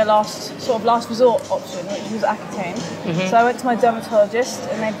of gave me a last resort option, which was Accutane. So I went to my dermatologist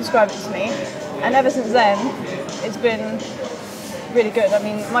and they prescribed it to me. And ever since then, it's been really good. I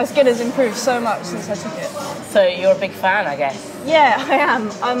mean, my skin has improved so much since I took it. So you're a big fan, I guess? Yeah, I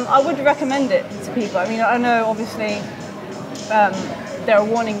am. I would recommend it to people. I mean, I know obviously there are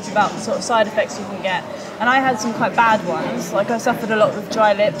warnings about the sort of side effects you can get, and I had some quite bad ones. Like I suffered a lot with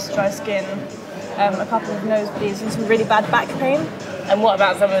dry lips, dry skin, a couple of nosebleeds, and some really bad back pain. And what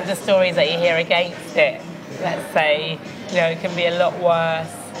about some of the stories that you hear against it? Let's say you know, it can be a lot worse,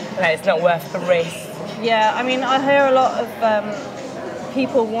 like it's not worth the risk. Yeah, I mean, I hear a lot of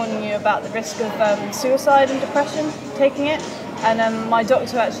people warning you about the risk of suicide and depression taking it. And my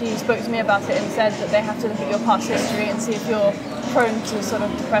doctor actually spoke to me about it and said that they have to look at your past history and see if you're prone to sort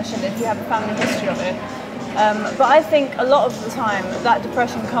of depression, if you have a family history of it. But I think a lot of the time that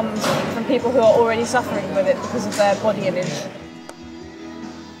depression comes from people who are already suffering with it because of their body image.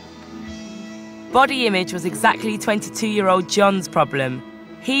 Body image was exactly 22-year-old John's problem.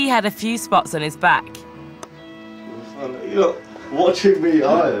 He had a few spots on his back. You're watching me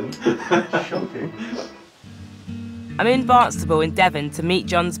iron. Shocking. I'm in Barnstable in Devon to meet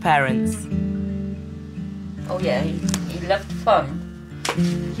John's parents. Oh yeah, he loved fun.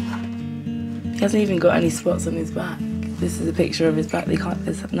 He hasn't even got any spots on his back. This is a picture of his back.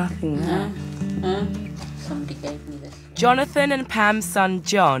 There's nothing there. Somebody gave me this. Jonathan and Pam's son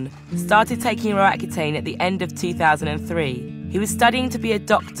John started taking ROACCUTANE at the end of 2003. He was studying to be a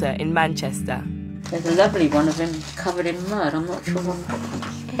doctor in Manchester. There's a lovely one of him covered in mud. I'm not sure what.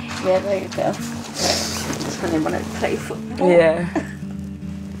 Yeah, there you go. That's when they want to play football. Yeah.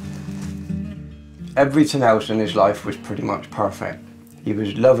 Everything else in his life was pretty much perfect. He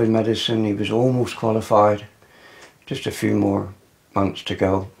was loving medicine, he was almost qualified. Just a few more months to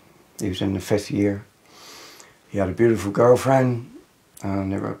go. He was in the 5th year. He had a beautiful girlfriend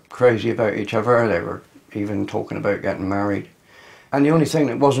and they were crazy about each other. They were even talking about getting married. And the only thing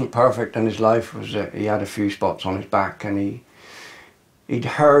that wasn't perfect in his life was that he had a few spots on his back, and he'd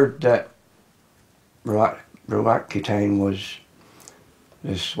heard that ROACCUTANE was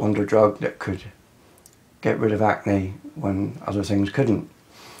this wonder drug that could get rid of acne when other things couldn't.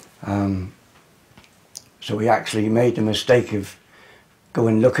 So he actually made the mistake of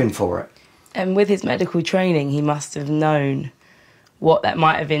going looking for it. And with his medical training, he must have known what that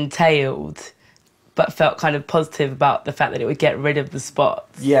might have entailed, but felt kind of positive about the fact that it would get rid of the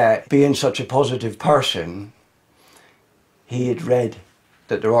spots. Yeah, being such a positive person, he had read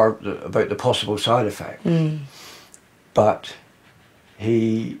that there are about the possible side effects, but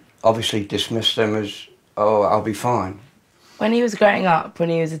he obviously dismissed them as, oh, I'll be fine. When he was growing up, when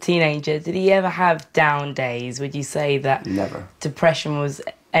he was a teenager, did he ever have down days? Would you say that Never. Depression was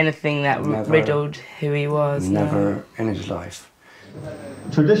anything that riddled who he was? Never in his life.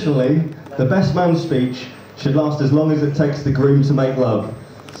 Traditionally, the best man's speech should last as long as it takes the groom to make love.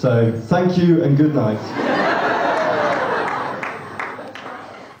 So, thank you and good night.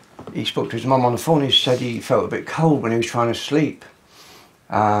 He spoke to his mum on the phone. He said he felt a bit cold when he was trying to sleep.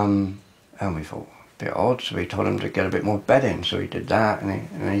 And we thought, a bit odd, so we told him to get a bit more bedding, so he did that,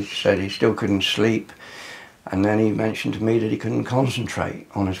 and he said he still couldn't sleep. And then he mentioned to me that he couldn't concentrate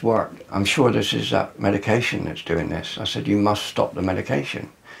on his work. I'm sure this is that medication that's doing this. I said, you must stop the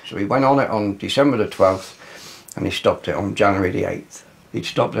medication. So he went on it on December the 12th, and he stopped it on January the 8th. He'd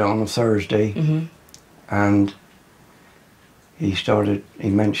stopped it on a Thursday, and he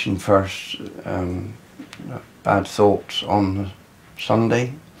mentioned first bad thoughts on the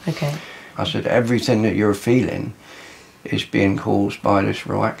Sunday. Okay. I said, everything that you're feeling is being caused by this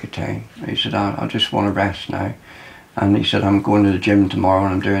ROACCUTANE. He said, I just want to rest now. And he said, I'm going to the gym tomorrow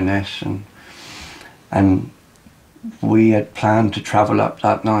and I'm doing this. And we had planned to travel up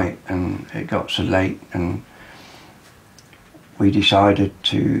that night, and it got so late, and we decided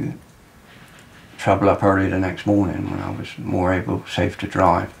to travel up early the next morning when I was more safe to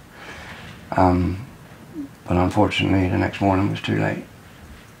drive. But unfortunately, the next morning was too late.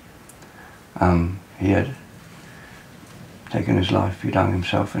 He had taken his life. He'd hung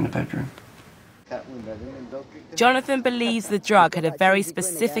himself in the bedroom. Jonathan believes the drug had a very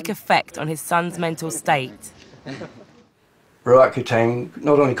specific effect on his son's mental state. ROACCUTANE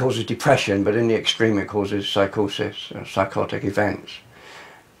not only causes depression, but in the extreme it causes psychosis, psychotic events.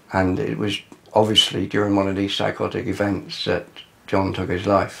 And it was obviously during one of these psychotic events that John took his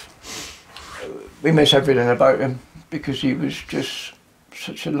life. We miss everything about him because he was just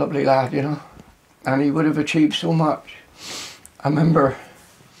such a lovely lad, you know, and he would have achieved so much. I remember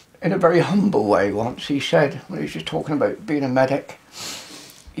in a very humble way once he said, when he was just talking about being a medic,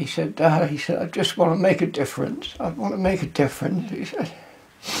 he said, Dad, he said, I just want to make a difference. I want to make a difference, he said.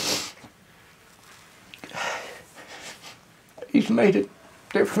 He's made a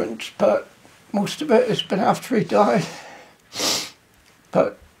difference, but most of it has been after he died.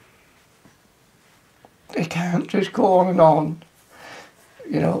 But it can't just go on and on.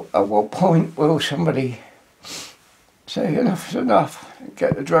 You know, at what point will somebody say enough is enough and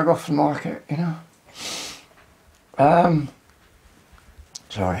get the drug off the market, you know?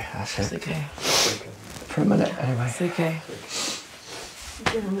 Sorry, that's it. It's okay. For a minute, anyway. It's okay.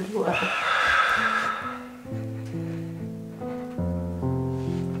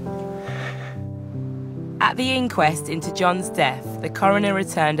 At the inquest into John's death, the coroner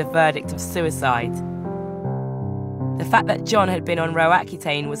returned a verdict of suicide. The fact that John had been on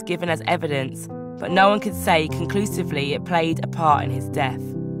ROACCUTANE was given as evidence, but no one could say conclusively it played a part in his death.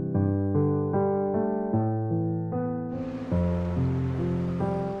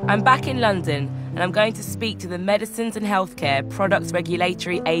 I'm back in London, and I'm going to speak to the Medicines and Healthcare Products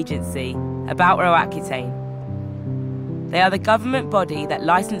Regulatory Agency about ROACCUTANE. They are the government body that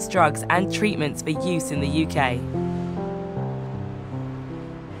license drugs and treatments for use in the UK.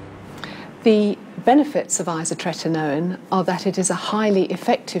 The benefits of isotretinoin are that it is a highly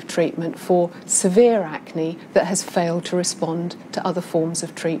effective treatment for severe acne that has failed to respond to other forms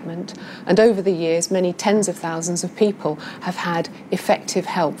of treatment. And over the years, many tens of thousands of people have had effective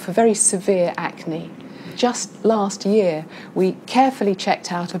help for very severe acne. Just last year, we carefully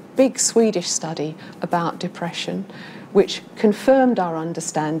checked out a big Swedish study about depression, which confirmed our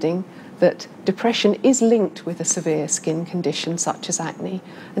understanding that depression is linked with a severe skin condition such as acne,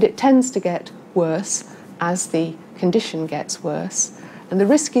 and it tends to get worse as the condition gets worse. And the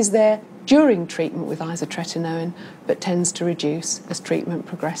risk is there during treatment with isotretinoin, but tends to reduce as treatment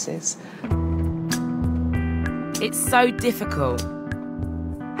progresses. It's so difficult.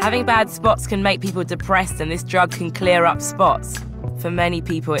 Having bad spots can make people depressed, and this drug can clear up spots. For many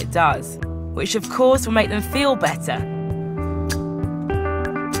people it does, which of course will make them feel better.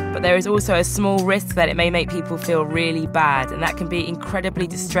 But there is also a small risk that it may make people feel really bad, and that can be incredibly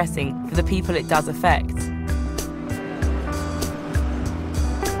distressing for the people it does affect.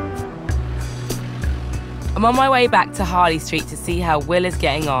 I'm on my way back to Harley Street to see how Will is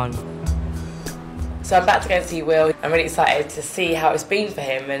getting on. So I'm about to go and see Will. I'm really excited to see how it's been for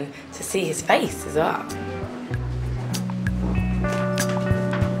him and to see his face as well.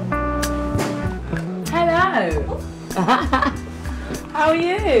 Hello! How are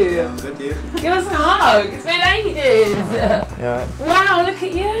you? I'm good, you? Give us a hug. It's been ages. Yeah. Wow, look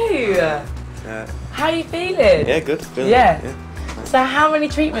at you. How are you feeling? Yeah, good. Yeah. So how many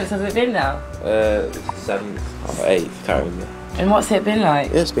treatments has it been now? 7th or 8th, can't remember. And what's it been like?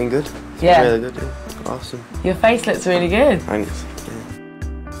 Yeah, it's been good. Yeah. Really good, yeah. Awesome. Your face looks really good. Thanks.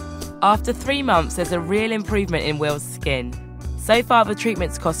 After 3 months, there's a real improvement in Will's skin. So far, the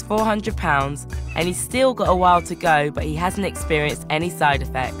treatments cost £400, and he's still got a while to go, but he hasn't experienced any side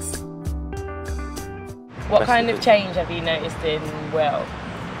effects. What kind of change have you noticed in Will?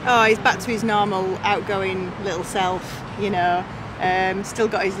 Oh, he's back to his normal, outgoing little self, you know. Still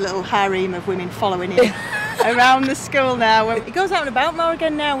got his little harem of women following him around the school now. He goes out and about more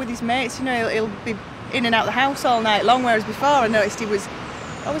again now with his mates, you know, he'll be in and out the house all night long, whereas before I noticed he was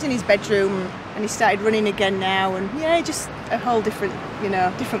always in his bedroom, and he started running again now, and yeah, just a whole different, you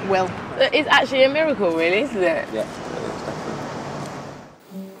know, different Will. It's actually a miracle, really, isn't it? Yeah.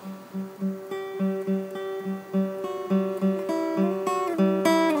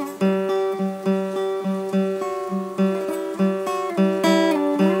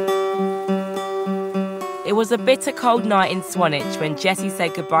 It was a bitter cold night in Swanage when Jesse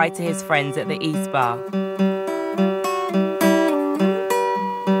said goodbye to his friends at the East Bar.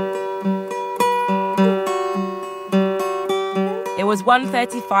 It was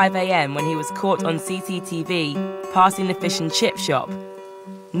 1:35 a.m. when he was caught on CCTV passing the fish and chip shop.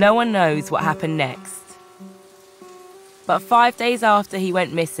 No one knows what happened next. But 5 days after he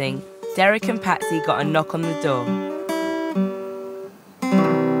went missing, Derek and Patsy got a knock on the door.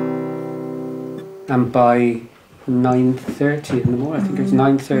 And by 9:30 in the morning, I think it was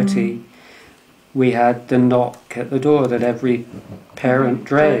 9:30, we had the knock at the door that every parent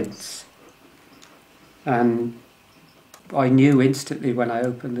dreads. And I knew instantly when I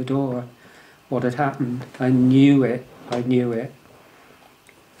opened the door what had happened. I knew it.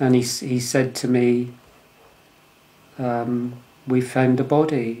 And he said to me, we found a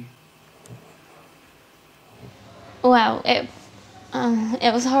body. Well, it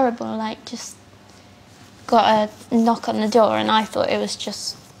was horrible, like just got a knock on the door and I thought it was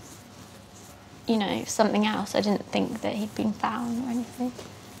just, you know, something else. I didn't think that he'd been found or anything.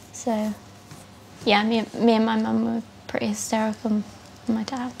 So, yeah, me and my mum were pretty hysterical, and my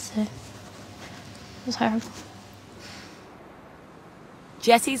dad, so it was horrible.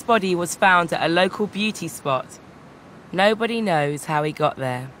 Jesse's body was found at a local beauty spot. Nobody knows how he got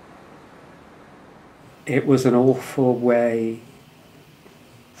there. It was an awful way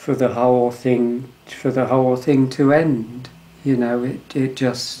for the whole thing to end. You know, it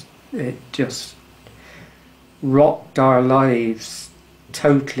just rocked our lives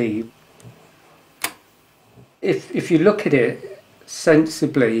totally. If you look at it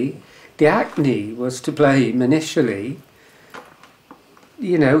sensibly, the acne was to blame initially.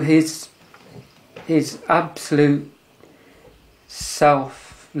 You know, his his absolute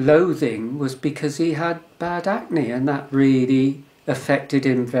self-loathing was because he had bad acne, and that really affected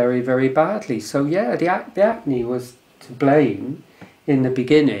him very, very badly. So yeah, the acne was to blame in the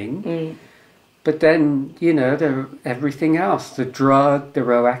beginning, but then, you know, everything else, the drug, the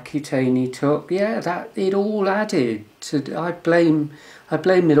ROACCUTANE he took, yeah, that it all added to. I blame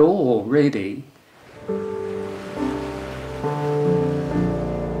it all, really.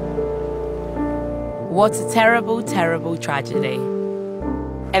 What a terrible, terrible tragedy.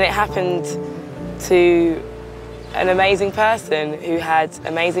 And it happened to an amazing person who had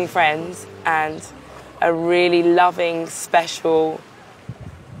amazing friends and a really loving, special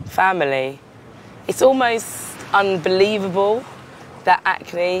family. It's almost unbelievable that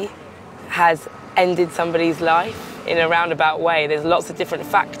acne has ended somebody's life in a roundabout way. There's lots of different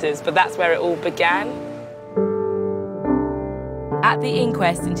factors, but that's where it all began. At the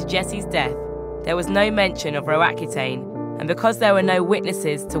inquest into Jesse's death, there was no mention of ROACCUTANE, and because there were no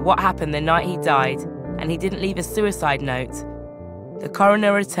witnesses to what happened the night he died, and he didn't leave a suicide note, the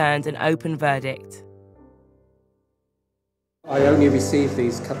coroner returned an open verdict. I only received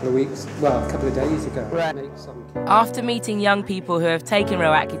these a couple of days ago. Right. After meeting young people who have taken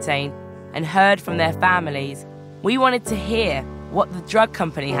ROACCUTANE and heard from their families, we wanted to hear what the drug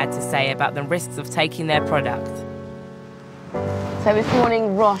company had to say about the risks of taking their product. So this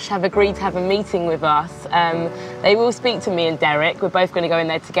morning, Roche have agreed to have a meeting with us. They will speak to me and Derek. We're both going to go in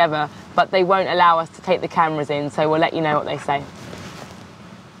there together, but they won't allow us to take the cameras in, so we'll let you know what they say.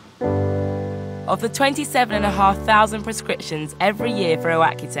 Of the 27,500 prescriptions every year for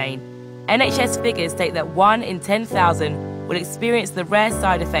ROACCUTANE, NHS figures state that 1 in 10,000 will experience the rare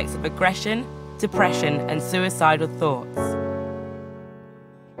side effects of aggression, depression, and suicidal thoughts.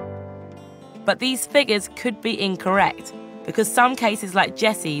 But these figures could be incorrect, because some cases like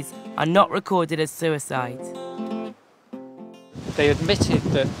Jesse's are not recorded as suicide. They admitted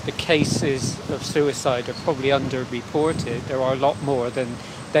that the cases of suicide are probably underreported. There are a lot more than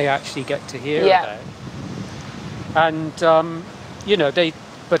they actually get to hear about. And, you know,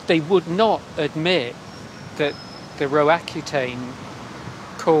 but they would not admit that the ROACCUTANE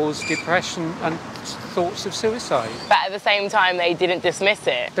caused depression and thoughts of suicide. But at the same time, they didn't dismiss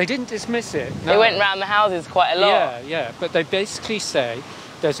it. They didn't dismiss it, no. They went round the houses quite a lot. Yeah, but they basically say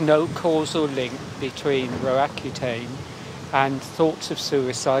there's no causal link between ROACCUTANE and thoughts of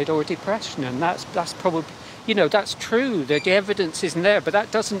suicide or depression, and that's probably, you know, that's true. The evidence isn't there, but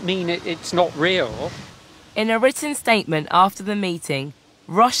that doesn't mean it's not real. In a written statement after the meeting,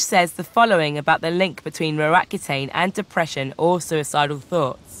 Roche says the following about the link between ROACCUTANE and depression or suicidal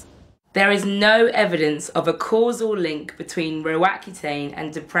thoughts. There is no evidence of a causal link between ROACCUTANE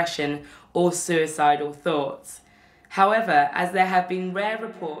and depression or suicidal thoughts. However, as there have been rare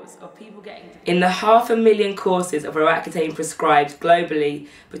reports of people getting... In the 500,000 courses of ROACCUTANE prescribed globally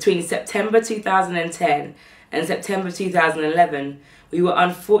between September 2010 and September 2011, we were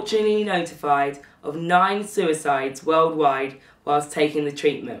unfortunately notified of 9 suicides worldwide whilst taking the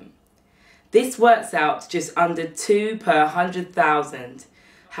treatment. This works out to just under 2 per 100,000.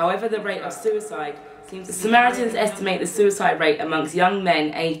 However, the rate of suicide seems to... The Samaritans estimate the suicide rate amongst young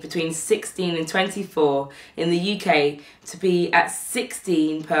men aged between 16 and 24 in the UK to be at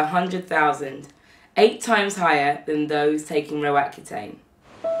 16 per 100,000, 8 times higher than those taking ROACCUTANE.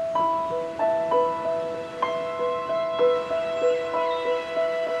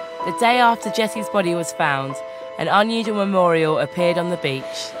 The day after Jesse's body was found, an unusual memorial appeared on the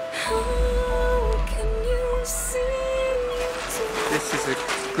beach. This is a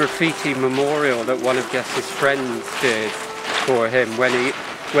graffiti memorial that one of Jesse's friends did for him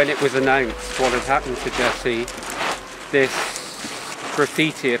when it was announced what had happened to Jesse. This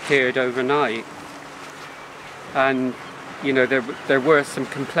graffiti appeared overnight, and you know there were some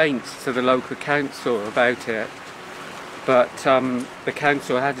complaints to the local council about it, but the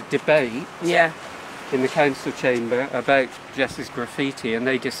council had a debate in the council chamber about Jesse's graffiti, and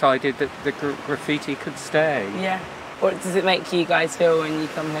they decided that the graffiti could stay. Yeah. What does it make you guys feel when you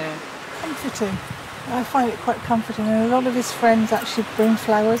come here? Comforting. I find it quite comforting, and a lot of his friends actually bring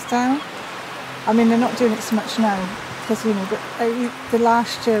flowers down. I mean, they're not doing it so much now, because, you know, but the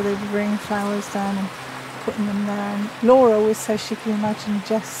last year they were bringing flowers down and putting them there. And Laura always says she can imagine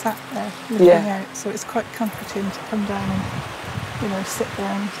Jess sat there looking out, so it's quite comforting to come down and, you know, sit there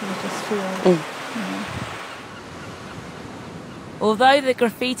and sort of just feel, you know. Although the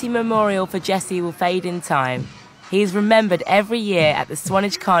graffiti memorial for Jesse will fade in time, he is remembered every year at the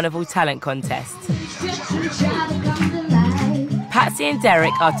Swanage Carnival Talent Contest. Patsy and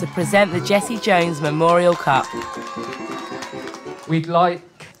Derek are to present the Jesse Jones Memorial Cup. We'd like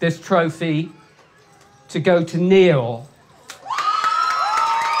this trophy to go to Neil.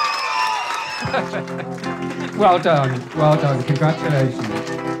 Well done, congratulations.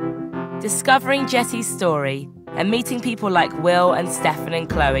 Discovering Jesse's story and meeting people like Will and Stefan and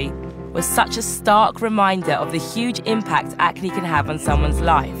Chloe was such a stark reminder of the huge impact acne can have on someone's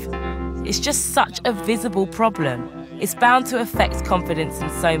life. It's just such a visible problem. It's bound to affect confidence in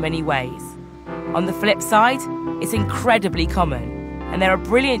so many ways. On the flip side, it's incredibly common, and there are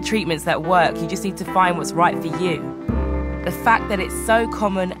brilliant treatments that work, you just need to find what's right for you. The fact that it's so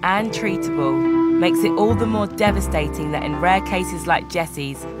common and treatable makes it all the more devastating that in rare cases like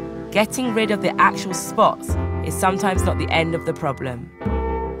Jesse's, getting rid of the actual spots is sometimes not the end of the problem.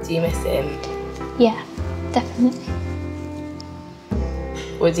 Do you miss him? Yeah, definitely.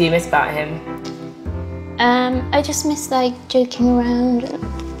 What do you miss about him? I just miss like joking around.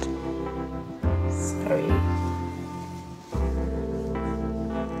 Sorry.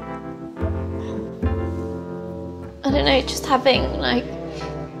 I don't know, just having like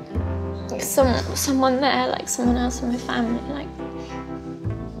someone there, like someone else in my family, like,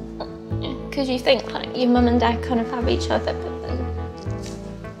 because you think like your mum and dad kind of have each other, but then,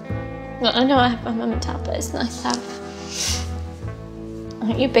 well, I know I have my mum and dad, but it's nice to have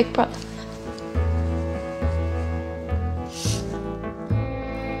like your big brother.